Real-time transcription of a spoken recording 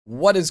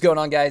What is going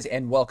on, guys,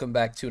 and welcome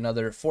back to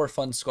another For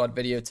Fun Squad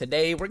video.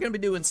 Today we're going to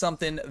be doing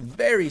something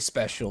very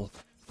special.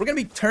 We're going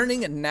to be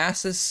turning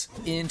Nasus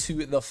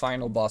into the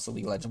final boss of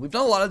League of Legends. We've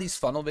done a lot of these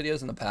funnel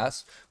videos in the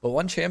past, but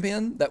one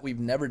champion that we've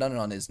never done it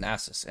on is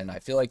Nasus, and I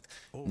feel like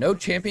no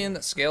champion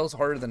scales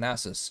harder than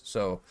Nasus.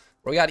 So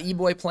we got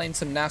E-Boy playing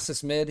some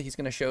Nasus mid. He's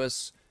going to show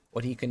us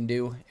what he can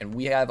do, and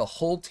we have a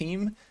whole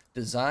team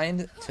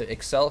designed to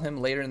excel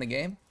him later in the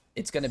game.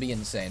 It's going to be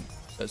insane,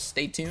 so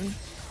stay tuned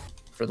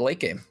for the late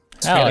game.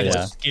 It's gonna be yeah.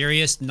 the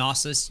scariest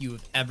Nasus you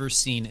have ever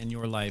seen in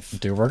your life.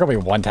 Dude, we're gonna be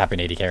one-tapping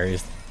 80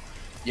 carries.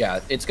 Yeah,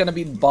 it's going to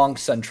be bonk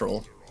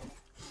central.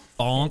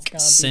 Bonk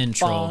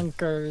central.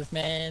 Bonkers,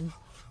 man.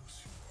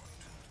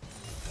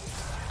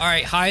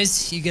 Alright,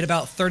 Highs, you get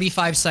about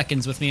 35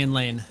 seconds with me in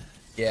lane.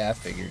 Yeah, I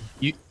figured.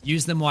 You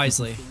use them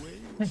wisely.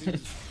 I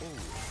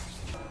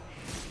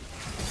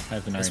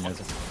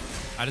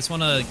just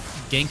want to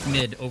gank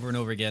mid over and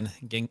over again.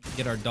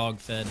 Get our dog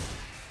fed.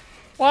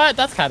 What?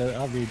 That's kind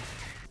of...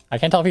 I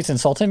can't tell if he's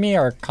insulting me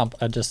or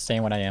just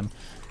saying what I am.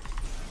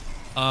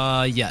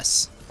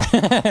 Yes.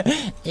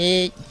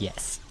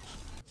 Yes.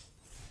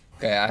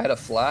 Okay, I had a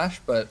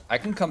flash, but I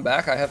can come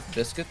back. I have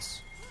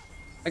biscuits.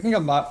 I can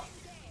come back.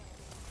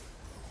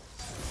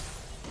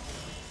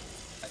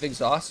 I have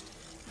exhaust.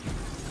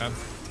 Okay.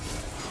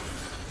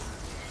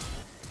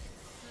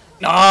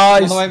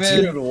 Nice, the way,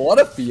 man. dude. What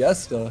a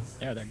fiesta.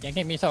 Yeah, they're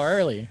ganking me so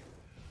early.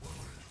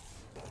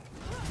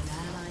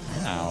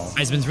 Ow.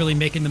 Heisman's really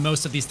making the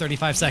most of these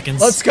 35 seconds.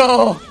 Let's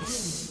go.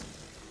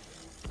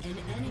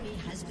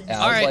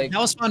 Yeah, Alright, like, that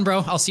was fun,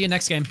 bro. I'll see you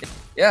next game.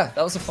 yeah,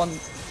 that was a fun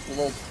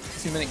little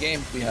 2-minute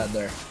game we had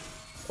there.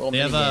 Little They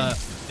mini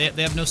have game.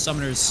 they have no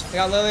summoners. I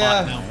got bot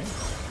Lilia. now.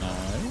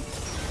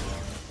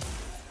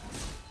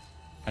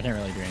 I can't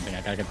really do anything.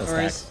 I gotta get this No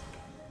worries. back.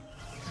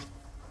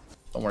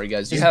 Don't worry,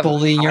 guys. You He's have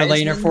bullying your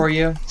laner Heisman? for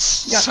you.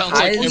 Sounds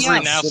like every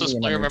Heisman Nasus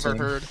on player your I've ever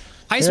team. heard.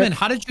 Heisman,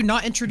 how did you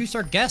not introduce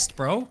our guest,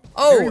 bro?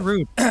 Oh. Very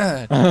rude.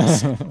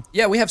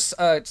 Yeah, we have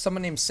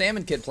someone named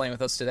Salmon Kid playing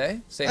with us today.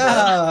 Say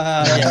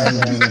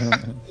hello.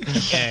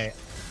 Okay.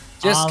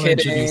 Just I'll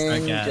kidding. introduce our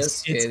guest.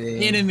 Just It's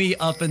kidding. enemy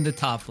up in the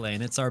top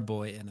lane. It's our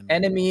boy enemy.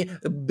 Enemy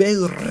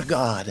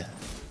Belgard.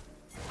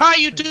 Hi,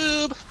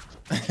 YouTube!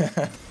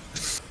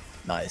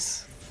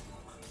 Nice.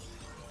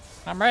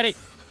 I'm ready.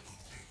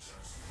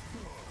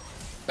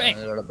 Bang.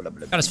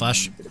 Got his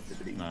flash.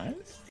 Nice.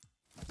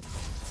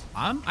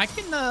 I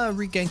can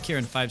re-gank here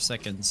in 5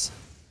 seconds.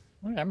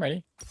 Okay, I'm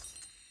ready.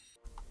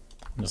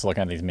 I'm just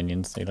looking at these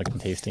minions. They looking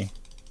tasty.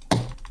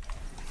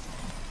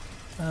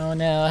 Oh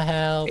no,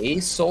 help.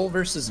 Ace Soul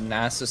versus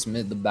Nasus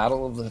mid, the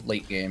battle of the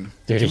late game.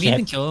 Dude, Can he we even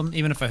can't... kill him,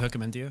 even if I hook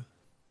him into you?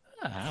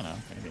 I don't know,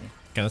 maybe.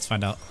 Okay, let's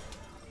find out.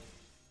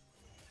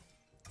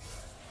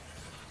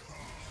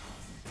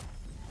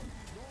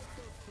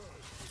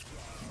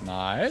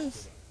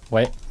 Nice.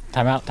 Wait,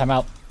 time out, time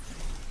out.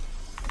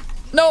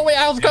 No, wait,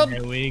 I was good.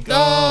 Here we go.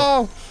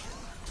 No!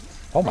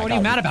 Oh my What god. are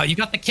you mad about? You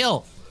got the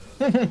kill.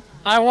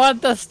 I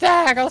want the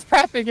stack. I was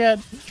prepping it.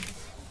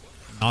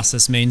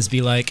 Nasus mains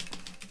be like...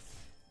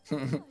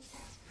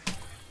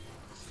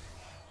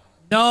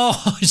 No,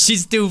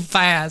 she's too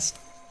fast.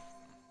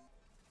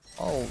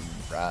 All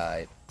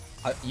right.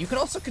 You can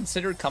also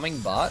consider coming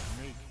bot.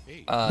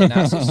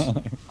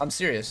 Nasus. I'm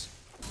serious.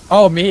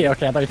 Oh, me?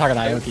 Okay, I thought you were talking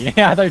to Ioki.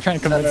 Yeah, I thought you were trying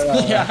to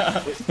convince me.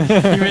 Yeah.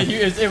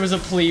 It was a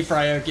plea for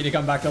Ioki to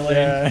come back to lane.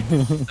 Yeah.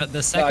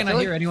 The second feel I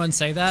hear like- anyone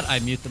say that, I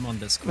mute them on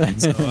Discord.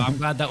 So I'm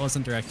glad that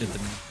wasn't directed to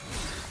me.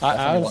 I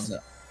Definitely was...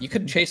 wasn't. You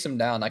could chase him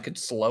down. I could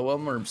slow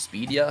him or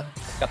speed ya.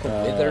 Got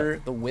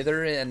the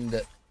wither and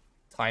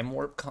time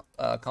warp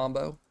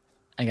combo.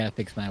 I gotta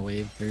fix my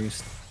wave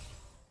first.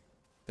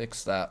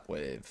 Fix that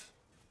wave.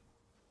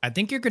 I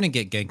think you're gonna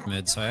get ganked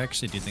mid, so I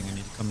actually do think I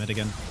need to come mid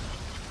again.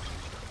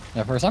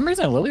 Yeah, for some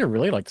reason, Lilia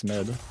really likes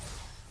mid.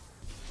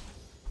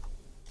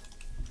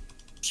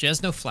 She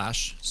has no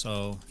flash,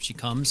 so if she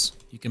comes,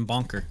 you can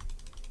bonk her.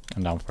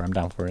 I'm down for it. I'm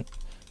down for it.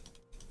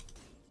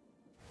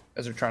 You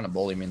guys are trying to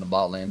bully me in the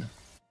bot lane.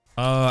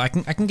 I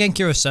can gank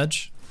you with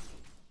Sedge.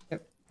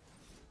 Yep.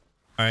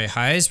 Alright,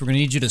 Highs, we're gonna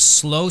need you to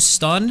slow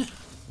stun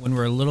when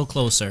we're a little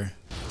closer.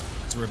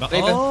 So we're about.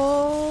 Raven.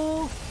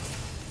 Oh!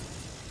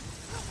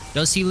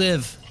 Does he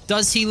live?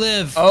 Does he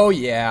live? Oh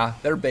yeah,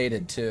 they're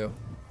baited too.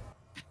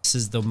 This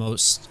is the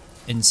most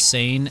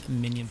insane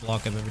minion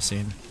block I've ever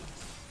seen.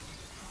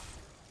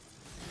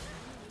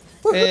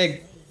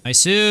 Big.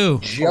 Nice-oo.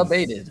 Ja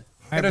baited. Get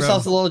Alright,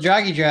 ourselves a bro. little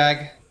draggy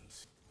drag.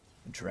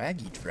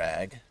 Draggy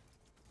drag.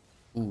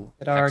 Ooh.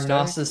 Get our next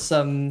day?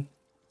 Nasus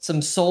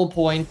some soul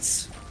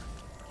points.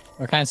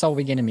 What kind of soul are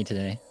we getting me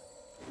today?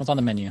 What's on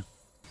the menu?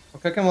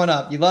 We're cooking one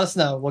up. You let us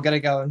know. We'll get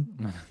it going.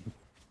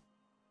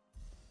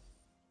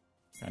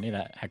 I need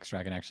that Hex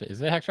Dragon, actually.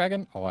 Is it Hex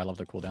Dragon? Oh, I love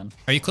the cooldown.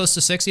 Are you close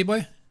to 60,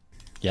 boy?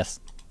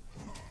 Yes.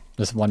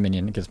 This one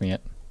minion gives me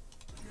it.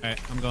 Alright,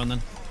 I'm going then.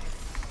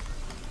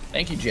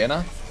 Thank you,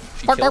 Jenna.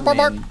 She Bark, killed bark, me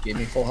bark, and gave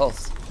me full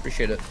health.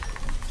 Appreciate it.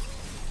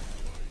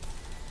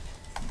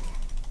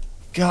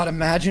 God,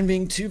 imagine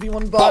being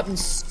 2v1 bot and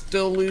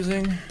still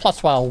losing. Plus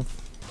 12.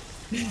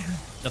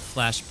 The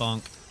flash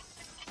bonk.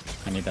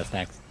 I need that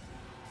stacks.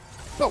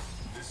 No.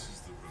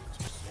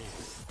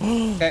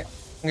 Okay.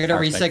 I'm gonna Perfect.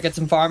 reset, get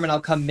some farm, and I'll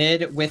come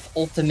mid with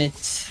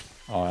ultimate.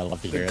 Oh, I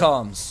love to hear Good it.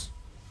 comms.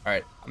 All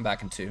right, I'm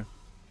back in 2.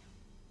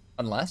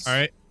 Unless. All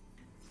right.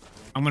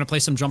 I'm gonna play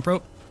some jump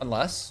rope.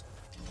 Unless.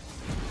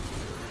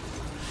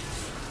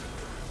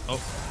 Oh.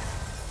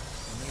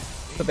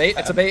 It's a bait.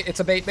 It's a bait. It's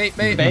a bait. Bait.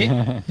 Bait.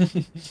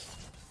 Bait.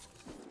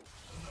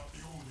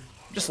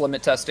 Just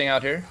limit testing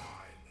out here.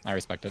 I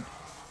respect it.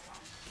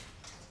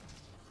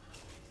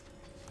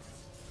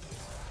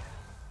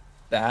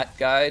 That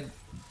guy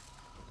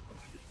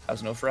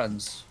has no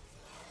friends.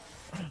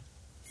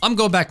 I'm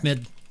going back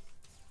mid.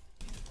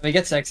 Let me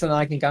get 6 and then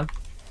I can come.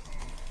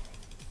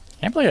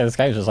 Can't believe this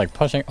guy's just like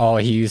pushing. Oh,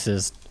 he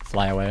uses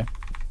fly away.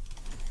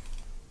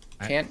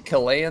 Can't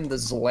Chilean the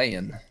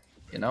Zilean,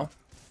 you know?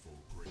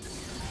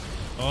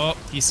 Oh,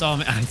 he saw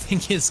me. I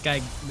think this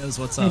guy knows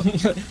what's up. I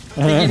think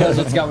he knows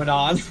what's going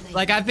on.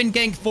 Like, I've been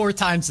ganked 4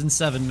 times in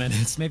 7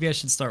 minutes. Maybe I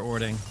should start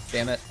warding.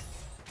 Damn it.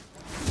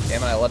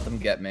 Damn it, I let them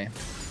get me.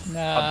 No.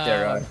 Up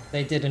there,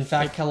 They did, in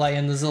fact,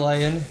 Chilean the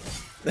Zilean.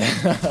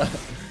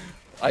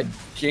 I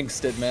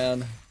jinxed it,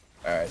 man.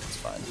 Alright, it's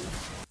fine.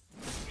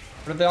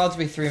 What are the odds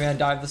we 3-man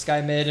dive this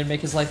guy mid and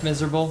make his life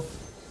miserable?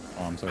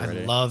 Oh, I'm so I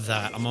ready. love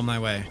that. I'm on my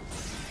way.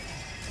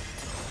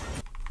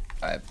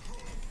 Alright.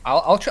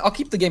 I'll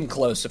keep the game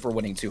close if we're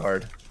winning too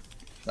hard.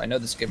 I know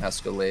this game has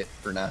to go late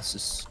for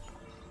Nasus.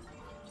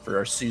 For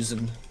our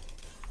Susan.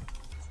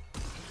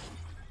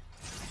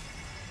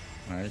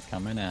 Alright,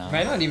 coming out.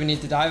 Might not even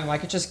need to dive him. I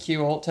could just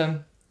Q ult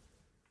him.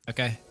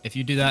 Okay, if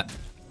you do that,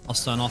 I'll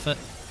stun off it.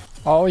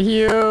 Oh,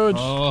 huge!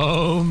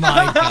 Oh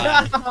my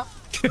god.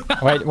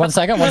 Wait, 1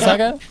 second, 1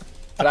 second.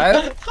 But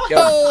I yo,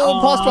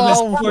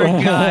 Oh, Poor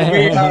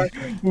guy.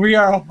 We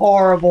are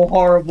horrible,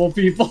 horrible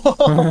people.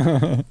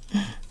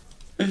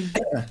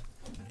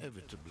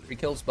 3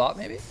 kills bot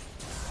maybe?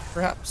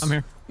 Perhaps? I'm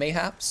here.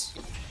 Mayhaps?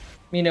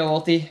 Me no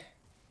ulti. He's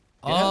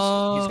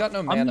got no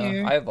I'm mana.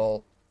 here. I have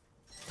ult.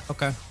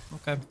 Okay,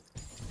 okay.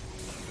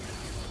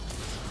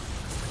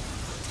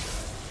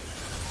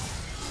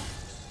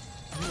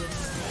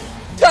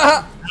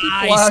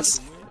 Nice.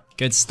 Blast.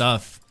 Good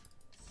stuff.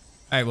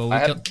 All right, well, we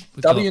I kill, have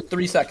we W kill, in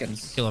 3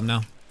 seconds. kill him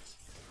now.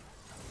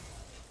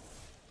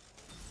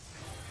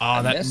 Oh,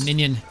 I that missed.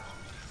 minion.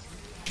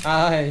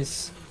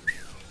 Nice.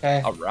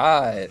 Okay.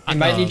 Alright. We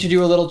might need to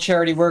do a little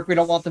charity work. We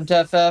don't want them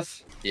to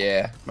FF.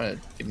 Yeah, I'm gonna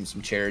give him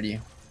some charity.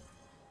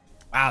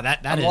 Wow, that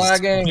I'm is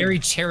lagging. very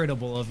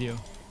charitable of you.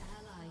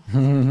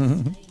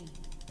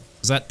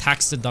 Is that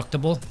tax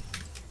deductible?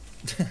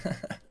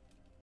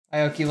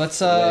 Aoki,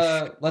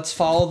 let's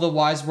follow the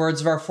wise words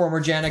of our former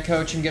Jana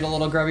coach and get a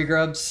little grubby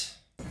grubs.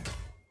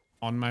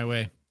 On my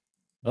way.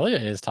 Lilia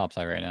is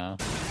topside right now.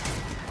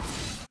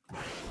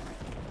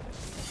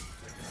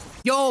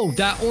 Yo,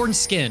 that Ornn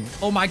skin.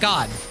 Oh my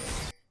god.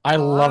 I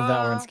love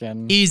that orange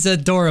skin. He's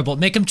adorable.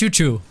 Make him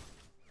choo-choo.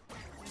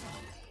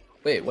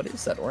 Wait, what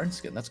is that orange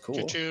skin? That's cool.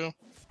 Choo-choo.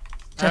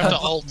 I have to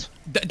ult.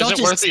 Don't it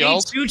just worth the say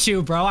ult?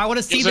 choo-choo, bro. I want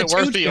to see Is the it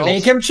worth the choo-choo. ult?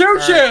 Make him choo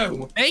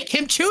choo! Make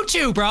him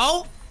choo-choo,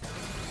 bro.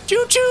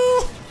 Choo-choo.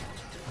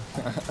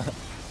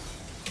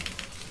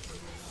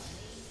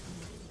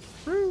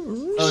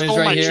 Oh, he's Oh,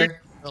 right my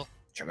here.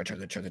 Chugga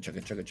chugga chugga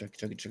chugga chugga chugga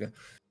chugga chugga.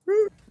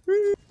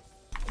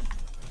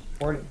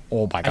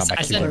 Oh my god, my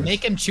I said keyboard.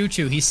 make him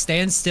choo-choo. He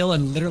stands still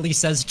and literally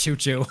says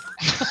choo-choo.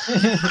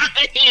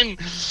 I mean,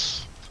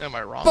 am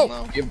I wrong Oh,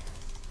 though? you,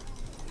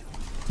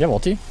 You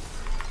have ulti?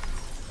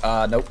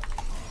 nope.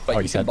 But Oh,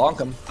 you you can said- bonk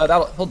him.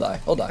 Oh, he'll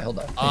die. He'll die. He'll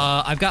die.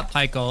 I've got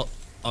Pyke ult.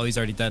 Oh, he's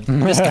already dead.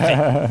 This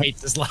guy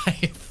hates his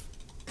life.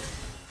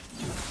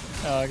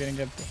 Oh, getting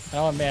good. I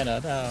don't want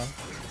mana, no.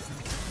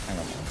 Hang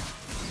on.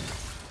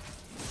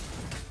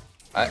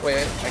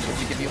 Wait, I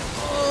can give you.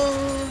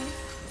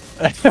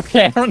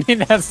 Okay, I don't need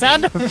that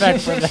sound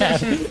effect for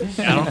that.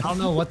 I don't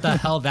know what the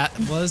hell that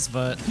was,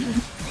 but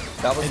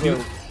That was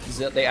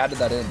they added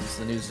that in. It's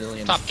the new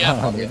Zilean. Top gap.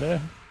 Oh, yeah. did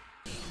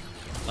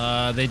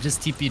they? they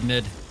just TP'd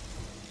mid.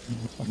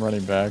 I'm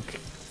running back.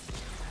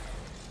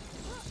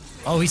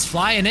 Oh, he's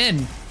flying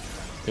in.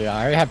 Yeah,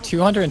 I already have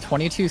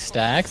 222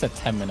 stacks at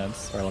 10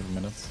 minutes or 11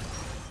 minutes.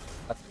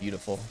 That's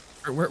beautiful.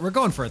 We're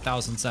going for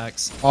 1,000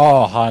 sacks.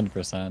 Oh,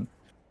 100%.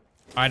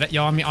 All right,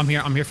 yo, I'm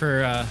here. I'm here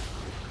for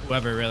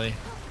whoever really.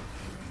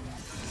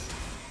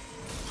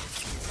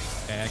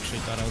 Okay, I actually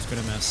thought I was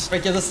gonna miss.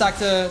 Wait, give the stack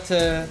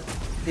to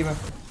Dima.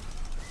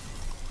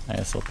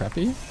 Nice, still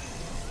preppy.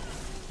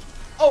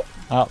 Oh!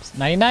 Oh,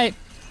 night night.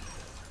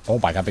 Oh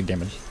my god, big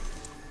damage.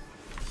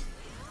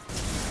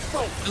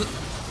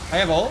 I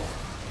have ult.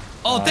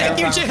 Oh, thank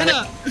you,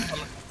 Jana.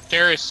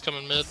 Darius is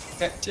coming mid.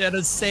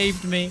 Jana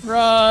saved me.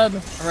 Run!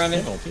 I'm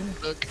running.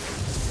 Look.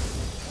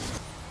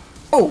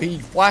 Oh, he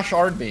flash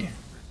R'd me.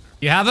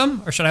 You have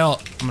him, or should I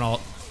ult? I'm gonna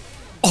ult.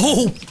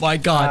 Oh my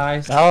god.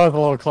 Nice. That was a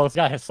little close.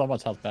 Got hit so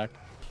much health back.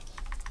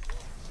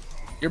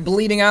 You're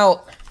bleeding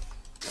out.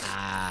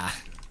 Ah,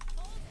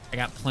 I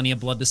got plenty of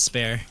blood to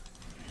spare.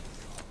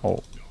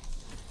 Oh.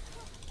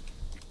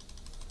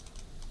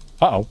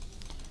 Uh-oh.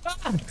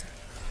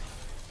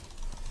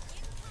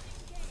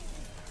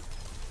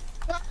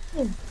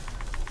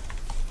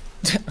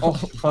 Oh,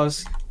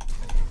 close.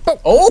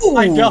 Oh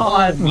My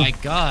God. Oh my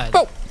god.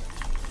 Oh,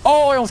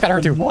 oh, I almost got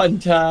her too. One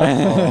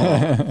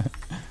tap.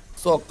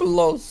 so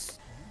close.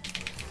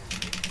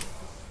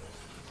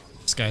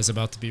 This guy's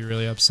about to be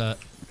really upset.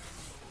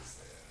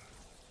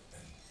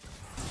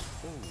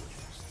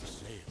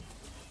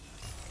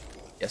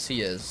 Yes,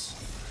 he is.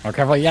 Oh,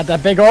 careful, you got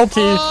that big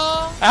ulti.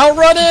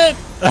 Outrun it!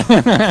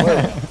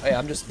 Whoa. Hey,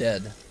 I'm just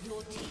dead.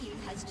 Your team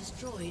has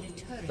destroyed a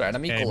turret. Right,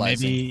 I'm Okay,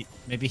 equalizing.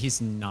 maybe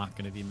he's not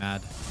gonna be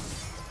mad.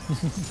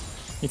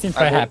 He seems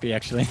quite happy,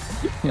 actually.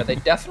 Yeah, they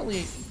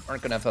definitely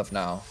aren't gonna FF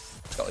now.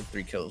 It's got like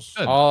 3 kills.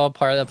 Good. All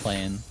part of the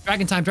plan.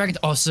 Dragon time, dragon.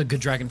 Oh, this is a good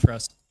dragon for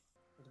us.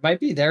 Might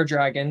be their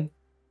dragon.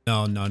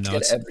 No.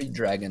 Get every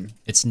dragon.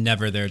 It's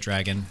never their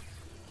dragon.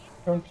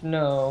 Don't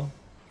know.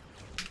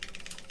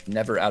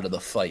 Never out of the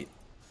fight.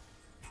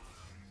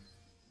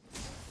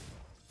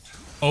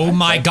 Oh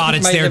my god,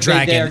 it's might their have been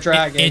dragon. their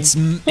dragon.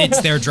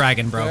 It's their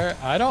dragon, bro.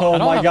 I don't. Oh I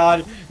don't my have-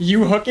 God.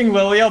 You hooking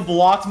Lilia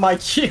blocked my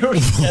Q.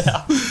 Get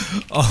out.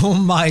 Oh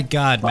my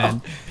god,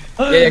 man.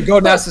 Yeah, go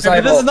Nasus. Okay,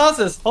 this is eyeball.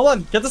 Nasus. Hold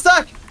on. Get the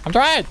stack. I'm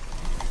trying.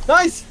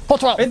 Nice. Pull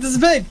 12. Wait, this is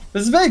big.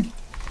 This is big.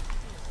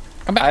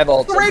 Come back.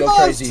 Eyeball. Great Go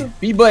balls. crazy.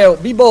 Be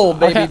bold,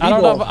 baby. Okay, Be I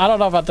don't bold. know. I don't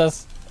know about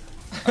this.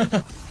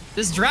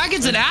 This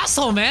dragon's an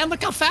asshole, man.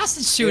 Look how fast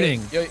it's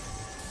shooting. Yo,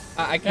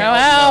 I can't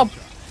Help!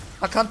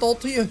 I can't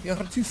ult you. You're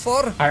too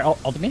far. All right,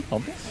 ult me.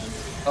 Ult me.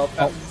 Oh,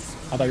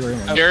 I thought you were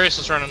in. Darius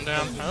is running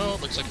down. Oh,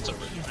 looks like it's over.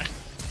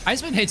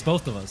 Heisman hates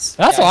both of us.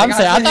 That's Yeah, what I I'm think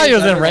saying. I I thought he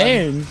was in everyone.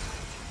 range.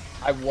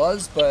 I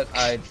was, but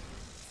I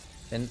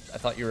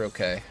thought you were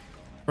okay.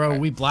 Bro,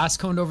 we blast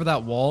coned over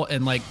that wall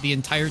and like the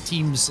entire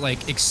team's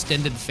like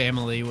extended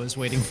family was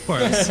waiting for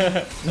us.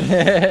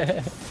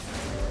 Alright,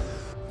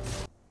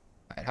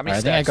 how many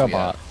I think I stacks go we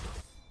bot. have?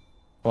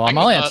 Well, I'm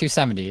I only can at go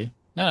 270.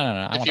 No.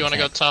 I If you want to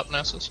go stack. top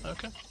Nasus,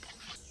 okay.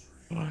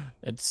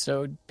 It's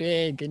so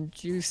big and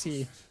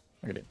juicy.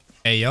 Look at it.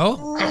 Hey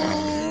yo.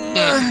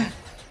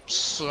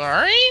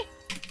 Sorry?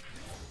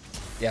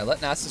 Yeah, let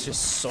Nasus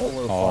just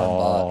solo farm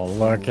bot. Oh,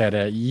 look at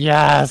it.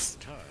 Yes.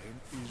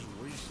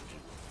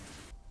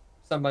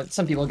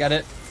 Some people get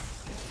it.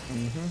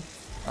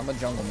 I'm a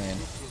jungle man.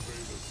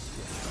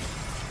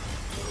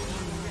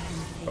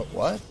 Oh,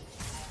 what?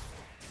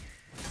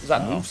 What's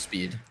that move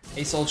speed?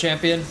 A soul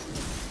champion.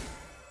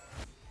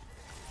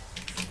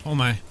 Oh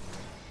my. I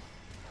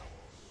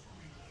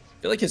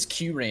feel like his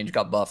Q range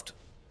got buffed.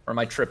 Or am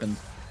I tripping?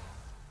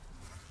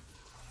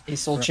 A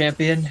soul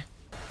champion.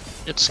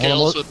 It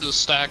scales with the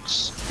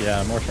stacks.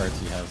 Yeah, more shards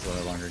he has,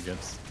 the longer it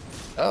gets.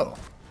 Oh.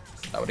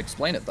 That would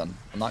explain it then.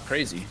 I'm not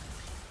crazy.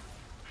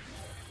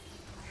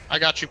 I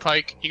got you,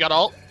 Pyke. You got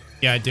ult?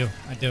 Yeah, I do.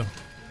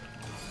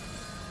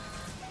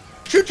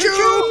 Choo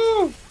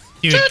choo!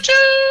 Dude, Choo-choo!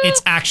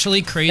 it's actually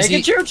Make crazy.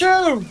 it choo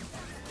choo!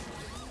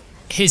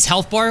 His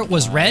health bar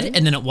was red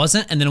and then it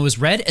wasn't, and then it was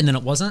red and then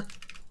it wasn't.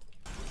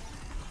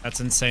 That's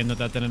insane that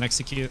that didn't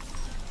execute.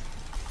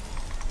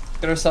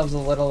 Get ourselves a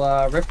little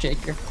Rip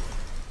Jaker.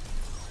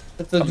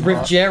 That's the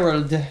Rip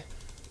Gerald.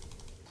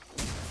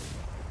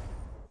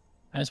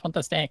 I just want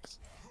the stacks.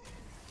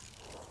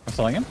 I'm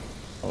selling him.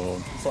 Oh,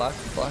 Flash.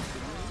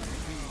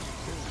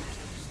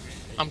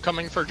 I'm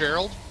coming for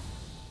Gerald.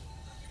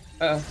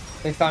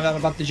 They found out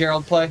about the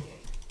Gerald play.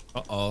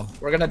 Uh-oh.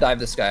 We're gonna dive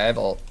this guy. I have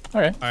ult.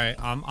 okay. All right,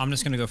 I'm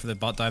just gonna go for the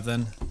bot dive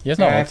then. He has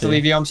no I have to ulti.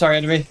 leave you. I'm sorry,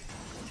 enemy.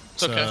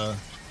 It's okay.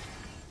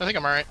 I think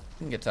I'm alright.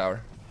 You can get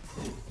tower.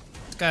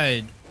 This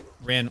guy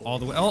ran all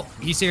the way. Oh,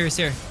 he's here.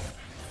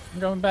 I'm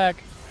going back.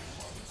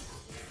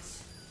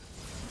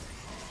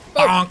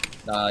 Bonk.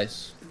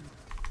 Nice.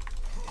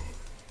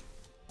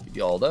 Give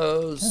you all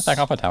those. Stack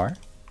off a tower.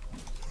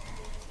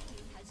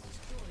 Has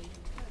destroyed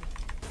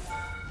a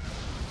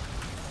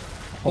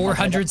turret.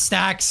 400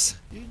 stacks.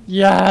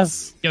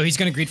 Yes. Yo, he's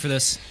gonna greed for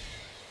this.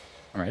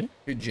 All right.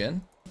 Dude,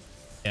 Jin?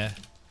 Yeah.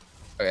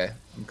 Okay,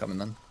 I'm coming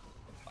then.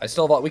 I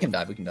still have ult. We can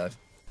dive.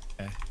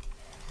 Okay.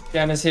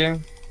 Jan is here.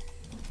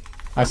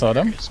 I saw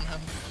them. Yes, man.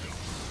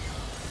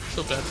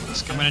 Feel bad for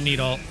this guy. I'm gonna need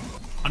ult.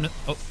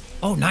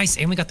 Oh, nice.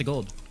 And we got the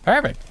gold.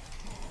 Perfect.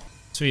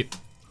 Sweet.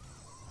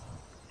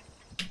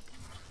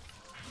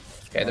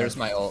 Okay, there's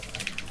my ult.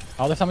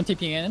 Oh, there's someone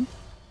TPing in.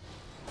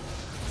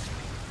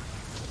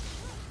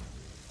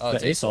 Oh,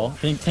 it's The Asol. Asol.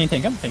 Can you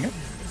tank him? Tank him.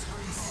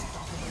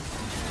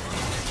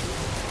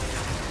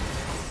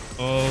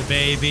 Oh,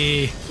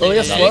 baby.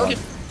 Lilia slow.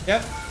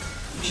 Yep.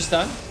 She's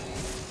done.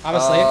 I'm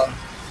asleep.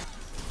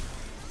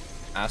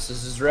 Nasus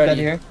is Dead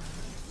ready. here.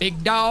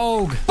 Big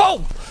dog.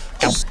 Boom.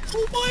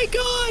 Oh my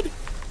god.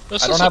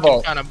 This I is don't have looking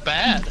ult. kind of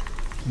bad.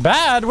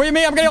 Bad. What do you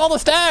mean? I'm getting all the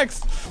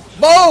stacks.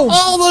 Boom!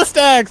 All the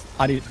stacks.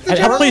 I need.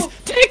 Please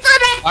take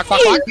them. Quack,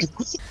 quack, quack.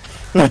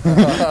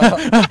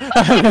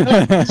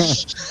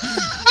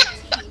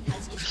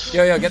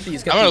 Yo, get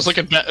these. Get I mean, these.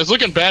 it's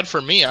looking bad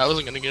for me. I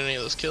wasn't gonna get any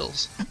of those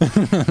kills.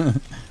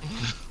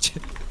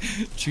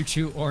 Choo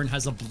Choo Ornn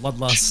has a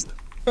bloodlust.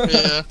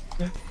 Yeah.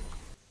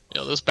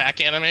 Yo, this back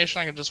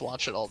animation, I can just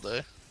watch it all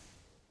day.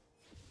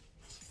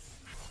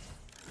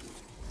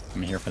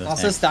 I'm here for this.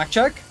 Also, stack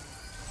check.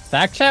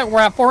 Stack chat. We're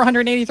at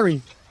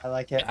 483. I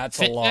like it. That's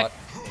a lot.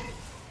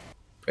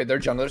 Wait, their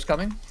jungler's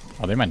coming?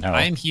 Oh, they might know.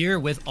 I am here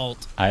with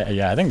ult.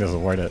 Yeah, I think this is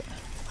worth it.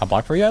 I'll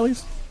block for you at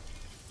least.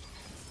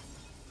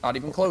 Not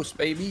even close,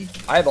 baby.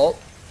 I have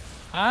ult.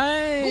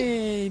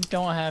 I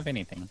don't have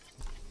anything.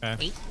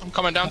 Okay. I'm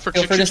coming down for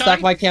Feel free choo-choo to stack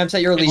time. my camps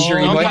at your leisure,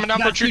 I'm boy. coming down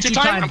for choo-choo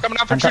time. I'm coming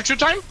down for choo-choo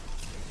time.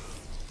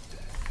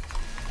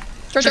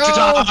 Choo-choo! Choo-choo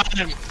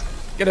time.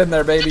 Get in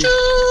there, baby.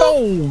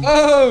 Oh!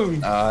 Oh!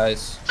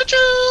 Nice.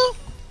 Choo-choo.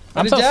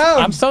 I'm Put it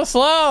down. I'm so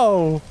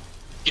slow.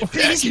 Get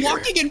back He's here.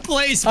 walking in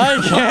place, bro.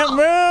 I can't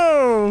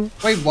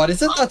move. Wait, what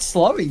is it that's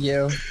slowing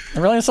you?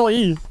 I'm really slow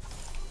E.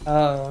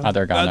 Oh. Oh,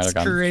 they're gone. That's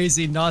They're gone.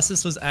 crazy.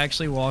 Nasus was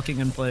actually walking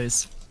in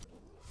place.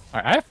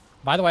 All right,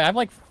 by the way, I have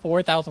like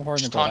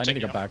 4,400 gold. I need to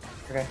go taunting back.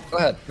 Okay. Go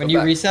ahead. When go you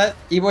back. reset,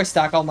 E-boy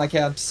stack all my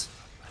camps.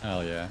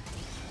 Hell yeah.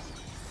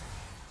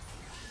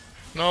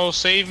 No,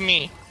 save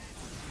me.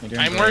 You're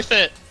doing I'm great. worth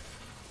it.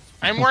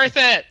 I'm worth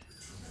it.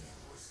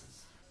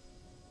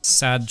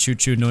 Sad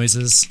choo-choo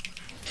noises.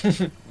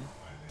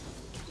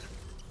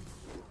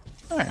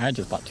 All right, I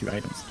just bought 2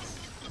 items.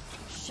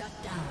 Shut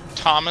down.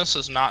 Thomas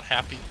is not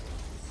happy.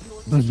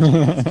 Might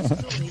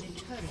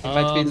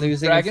be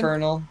losing Dragon?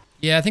 Infernal.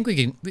 Yeah, I think we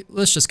can.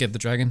 Let's just give the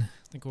dragon.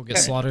 I think we'll get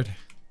Okay. slaughtered.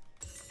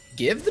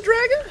 Give the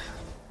dragon?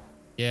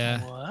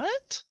 Yeah,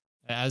 What?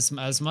 as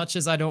much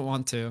as I don't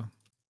want to.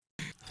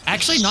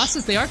 Actually,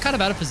 Nasus, they are kind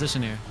of out of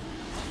position here.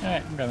 All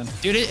right, I'm coming.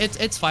 Dude,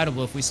 it's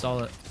fightable if we stall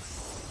it.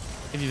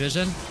 Give you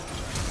vision?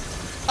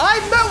 I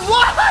meant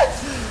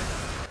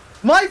what?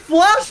 My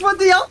flash went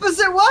the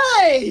opposite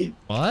way!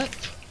 What?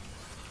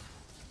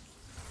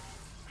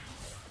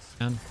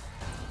 Man,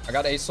 I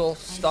got Asol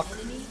stuck.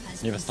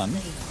 You have a stun?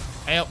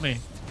 help me.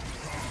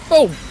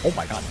 Oh! Oh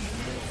my god.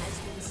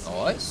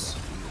 Nice.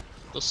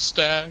 The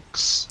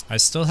stacks. I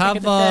still at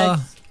have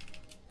the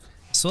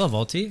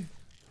ulti.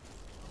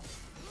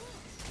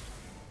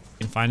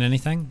 Can find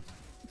anything?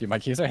 Dude, my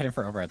keys are hitting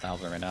for over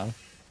 1,000 right now.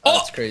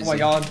 That's crazy. Oh my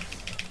god.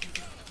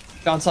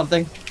 Found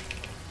something.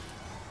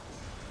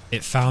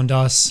 It found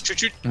us.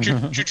 Choo-choo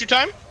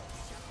time.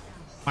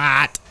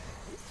 What?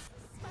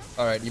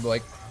 All right, you boy. I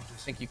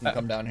think you can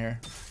come down here.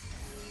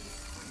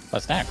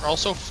 Let's stack. We're all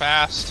so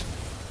fast.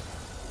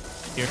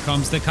 Here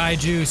comes the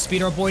kaiju.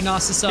 Speed our boy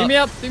Nasus up. Beat me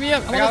up! Beat me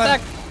up! I want to got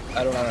stack!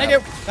 I don't know. Thank you!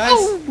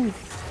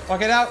 Nice.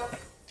 Walk it out.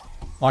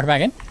 Walk it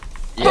back in.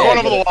 Yeah, Throw one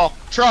get over the it. wall.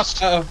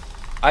 Trust. Uh-oh.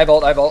 I have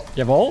ult. I have ult.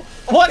 You have ult?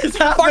 What is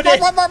happening?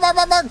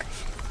 Bark!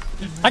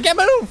 I can't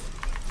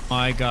move!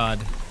 My god.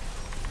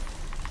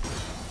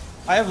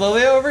 I have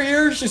Lilia over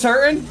here. She's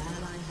hurting.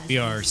 We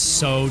are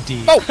so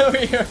deep. Over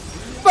here.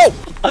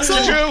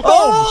 Choo-choo.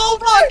 Oh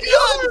my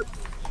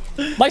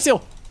god! My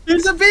seal!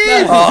 He's a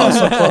beast! Oh,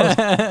 so close.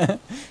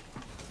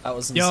 That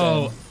was insane.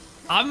 Yo,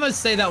 I'm gonna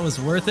say that was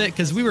worth it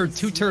because we were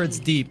 2 turrets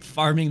deep,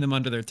 farming them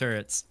under their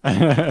turrets.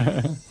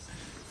 I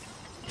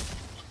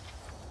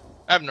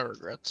have no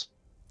regrets.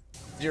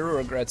 0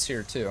 regrets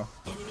here too.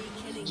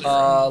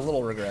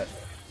 Little regret.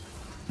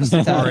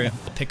 Sorry,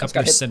 pick up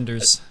got your hit.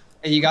 cinders.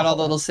 Hey, you got all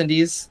the little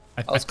Cindy's?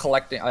 I I was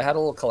collecting. I had a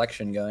little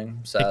collection going.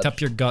 Sad. picked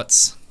up your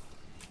guts.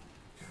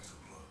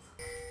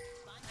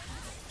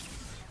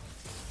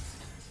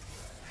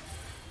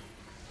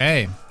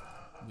 Hey,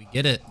 we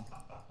get it.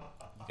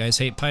 You guys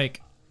hate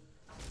Pyke.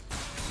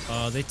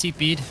 They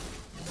TP'd.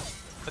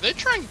 Are they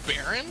trying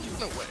Baron?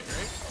 No way,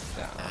 right?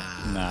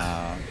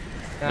 No.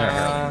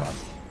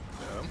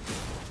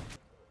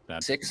 Uh,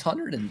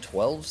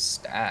 612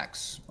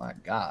 stacks. My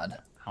God.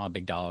 I'm a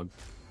big dog.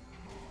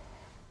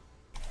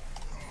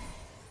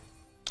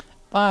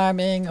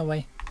 Farming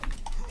away.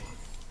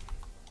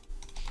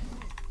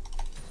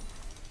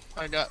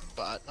 I got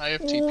bot. I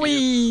have TP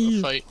Whee! if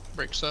the fight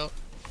breaks out.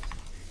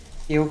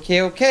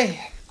 okay.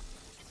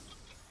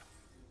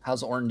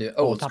 How's Ornn do?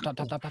 Oh, Oh, top.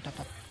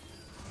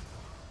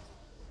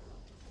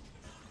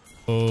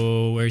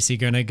 Oh, where's he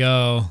gonna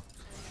go?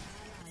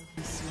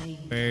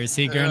 Where's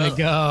he gonna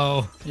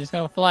go? He's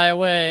gonna fly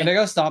away. Can I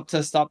go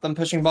stop them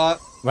pushing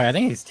bot? Wait, I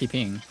think he's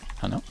TPing.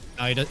 Oh no.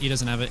 No, he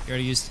doesn't have it. He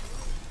already used.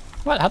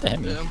 What? How'd they hit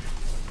me? Yeah.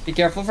 Be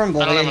careful from I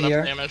don't have Lilia enough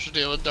here. damage to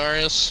deal with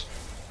Darius.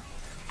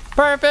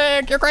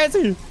 Perfect! You're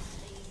crazy!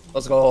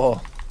 let's go.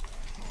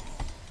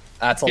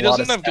 That's a He lot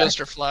doesn't of have stacks.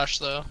 Ghost or Flash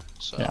though.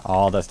 So Yeah,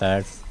 all the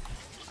stacks.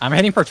 I'm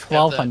hitting for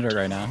 1,200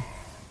 right now.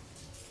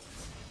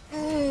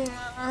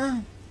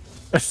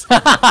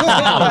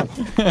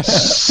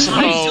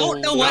 I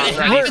don't know what not ready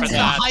for happens to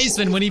that.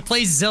 Heisman when he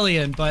plays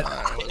Zillion, but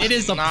it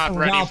is a not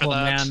ready for problem,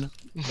 that. man.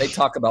 They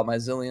talk about my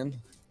Zilean.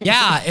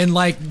 Yeah, in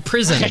like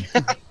prison.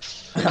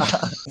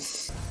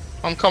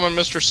 I'm coming,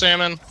 Mr.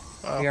 Salmon.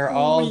 We are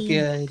all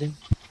good.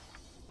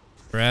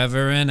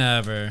 Forever and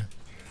ever.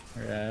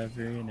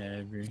 Forever and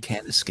ever.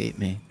 Can't escape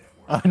me.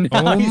 Oh no!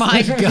 Oh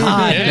my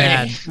god,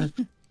 Yeah. man.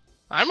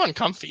 I'm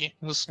uncomfy.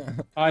 This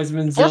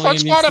Heisman Four Fun Zilean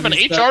Squad have needs an to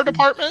be HR stuck.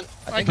 department.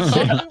 I can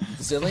talk to.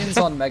 Zilean's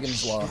on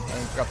Megan's Law. I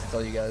forgot to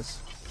tell you guys.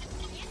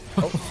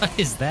 What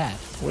is that?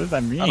 What does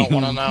that mean? I don't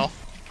want to know.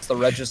 It's the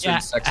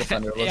registered sex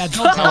offender list. Yeah,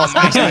 don't tell us.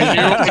 I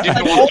knew I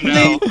didn't want to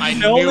know. I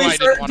knew Only I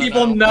didn't certain want to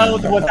people know.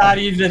 know what that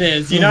even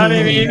is. You know what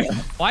I mean?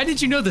 Why did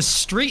you know the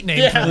street name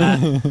Yeah. for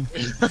that?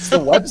 It's the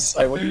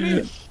website. What do you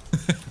mean?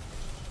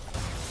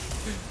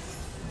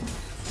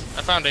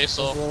 I found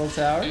Aesol. Little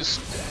tower. He's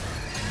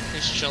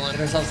chilling.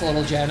 Get ourselves a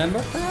little Jan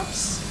Ember,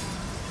 perhaps.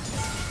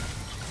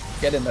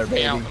 Get in there, Let me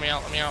baby. out, let me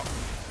out, let me out.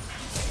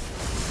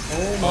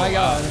 Oh my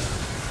god.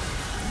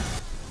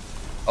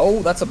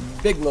 Oh, that's a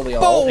big Lily.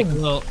 Like a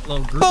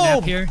little group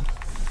nap here.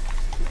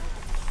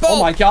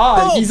 Oh my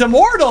god, he's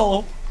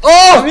immortal!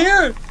 Oh! I'm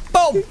here!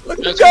 Boom!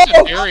 There's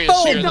some areas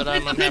here that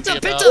I'm unhappy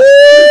about.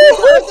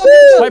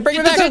 Wait, bring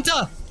me Get back. the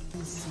penta!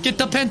 Get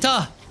the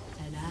penta!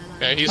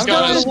 Okay, he's Go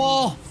got to his the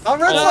wall!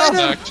 I'm red full fighting!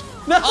 effect.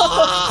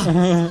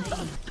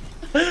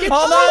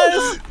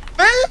 Oh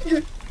nice!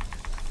 Big!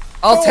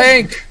 I'll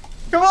tank.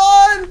 Come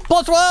on!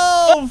 Plus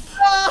 12.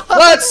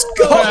 Let's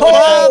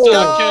go!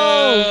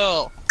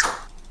 Kill.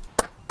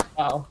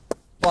 Wow.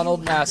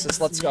 Funneled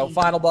Nasus. Let's go.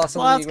 Final boss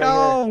of the Let's league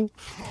right here. go.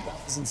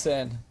 This is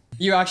insane.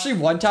 You actually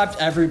one-tapped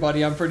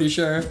everybody, I'm pretty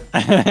sure.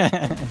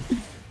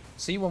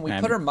 See, when we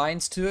Man. put our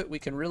minds to it, we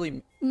can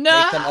really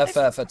make them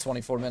FF at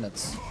 24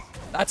 minutes.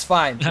 That's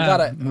fine. We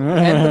gotta end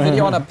the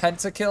video on a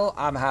pentakill.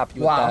 I'm happy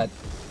with Wow. that.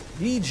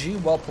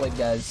 GG, well played,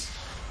 guys.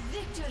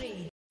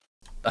 Victory.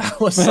 That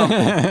was something.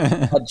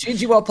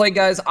 GG, well played,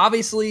 guys.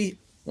 Obviously,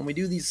 when we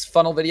do these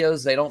funnel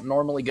videos, they don't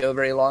normally go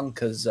very long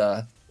because,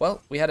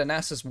 well, we had a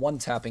Nasus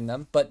one-tapping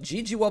them. But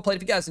GG, well played.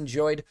 If you guys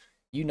enjoyed,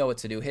 you know what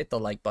to do. Hit the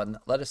like button.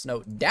 Let us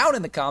know down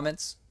in the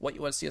comments what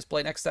you want to see us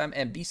play next time.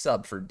 And be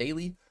sub for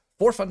daily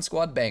For Fun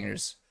Squad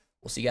bangers.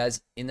 We'll see you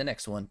guys in the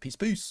next one. Peace,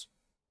 peace.